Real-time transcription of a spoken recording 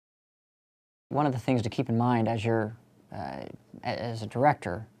One of the things to keep in mind as as a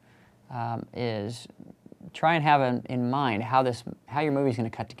director is try and have in mind how your movie is going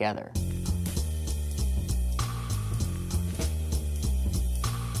to cut together.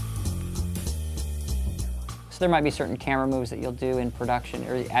 So there might be certain camera moves that you'll do in production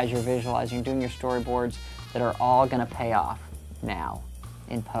or as you're visualizing, doing your storyboards that are all going to pay off now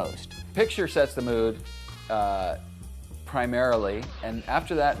in post. Picture sets the mood primarily, and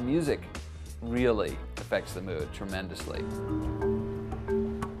after that, music really affects the mood tremendously.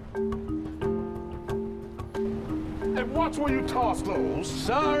 And watch where you toss those.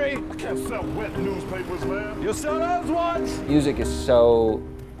 Sorry. I can't sell wet newspapers, man. You'll sell those ones. Music is so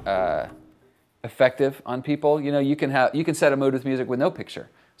effective on people. You know, you can set a mood with music with no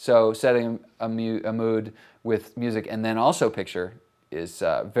picture. So setting a mood with music and then also picture is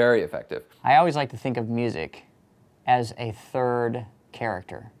very effective. I always like to think of music as a third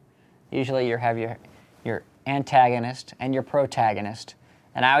character. Usually you have your antagonist and your protagonist,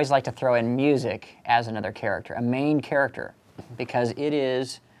 and I always like to throw in music as another character, a main character, because it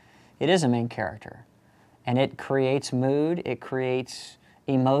is a main character, and it creates mood, it creates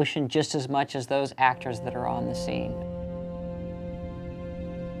emotion just as much as those actors that are on the scene.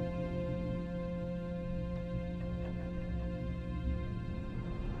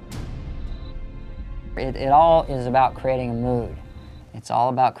 It all is about creating a mood. It's all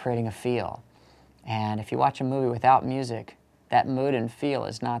about creating a feel. And if you watch a movie without music, that mood and feel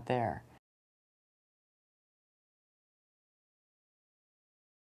is not there.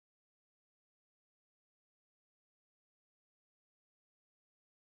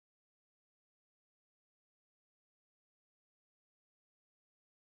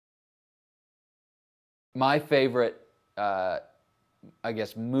 My favorite I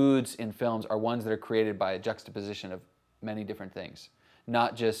guess, moods in films are ones that are created by a juxtaposition of many different things.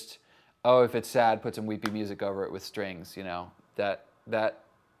 Not just, oh, if it's sad, put some weepy music over it with strings, you know. That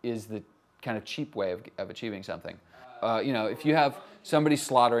is the kind of cheap way of achieving something. You know, if you have somebody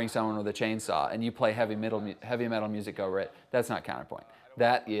slaughtering someone with a chainsaw and you play heavy metal music over it, that's not counterpoint.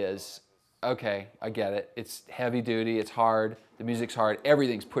 That is, okay, I get it. It's heavy duty, it's hard, the music's hard,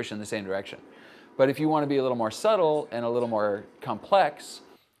 everything's pushing in the same direction. But if you want to be a little more subtle and a little more complex,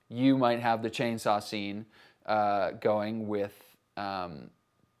 you might have the chainsaw scene going with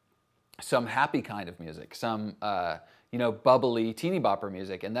some happy kind of music, some you know, bubbly teeny bopper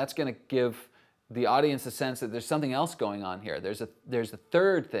music, and that's going to give the audience a sense that there's something else going on here. There's a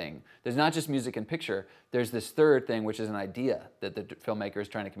third thing. There's not just music and picture. There's this third thing, which is an idea that the filmmaker is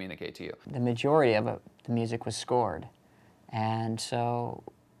trying to communicate to you. The majority of the music was scored, and so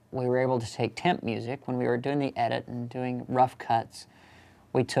we were able to take temp music when we were doing the edit and doing rough cuts.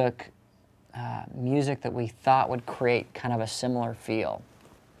 We took music that we thought would create kind of a similar feel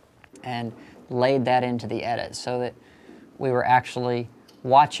and laid that into the edit so that we were actually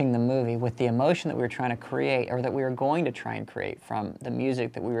watching the movie with the emotion that we were trying to create, or that we were going to try and create from the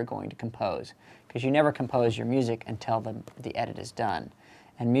music that we were going to compose. Because you never compose your music until the edit is done.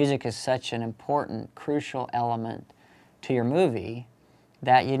 And music is such an important, crucial element to your movie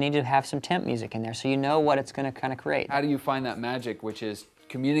that you need to have some temp music in there so you know what it's going to kind of create. How do you find that magic, which is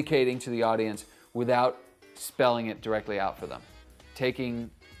communicating to the audience without spelling it directly out for them? Taking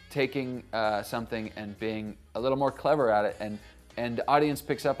something and being a little more clever at it, and the audience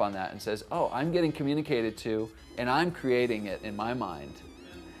picks up on that and says, oh, I'm getting communicated to, and I'm creating it in my mind.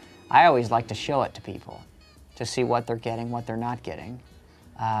 I always like to show it to people, to see what they're getting, what they're not getting,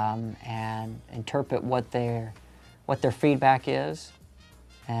 and interpret what their feedback is,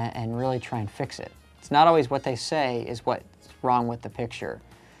 and really try and fix it. It's not always what they say is what's wrong with the picture.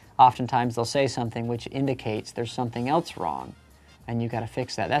 Oftentimes they'll say something which indicates there's something else wrong, and you've got to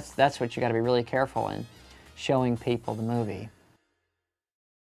fix that. That's what you got to be really careful in showing people the movie.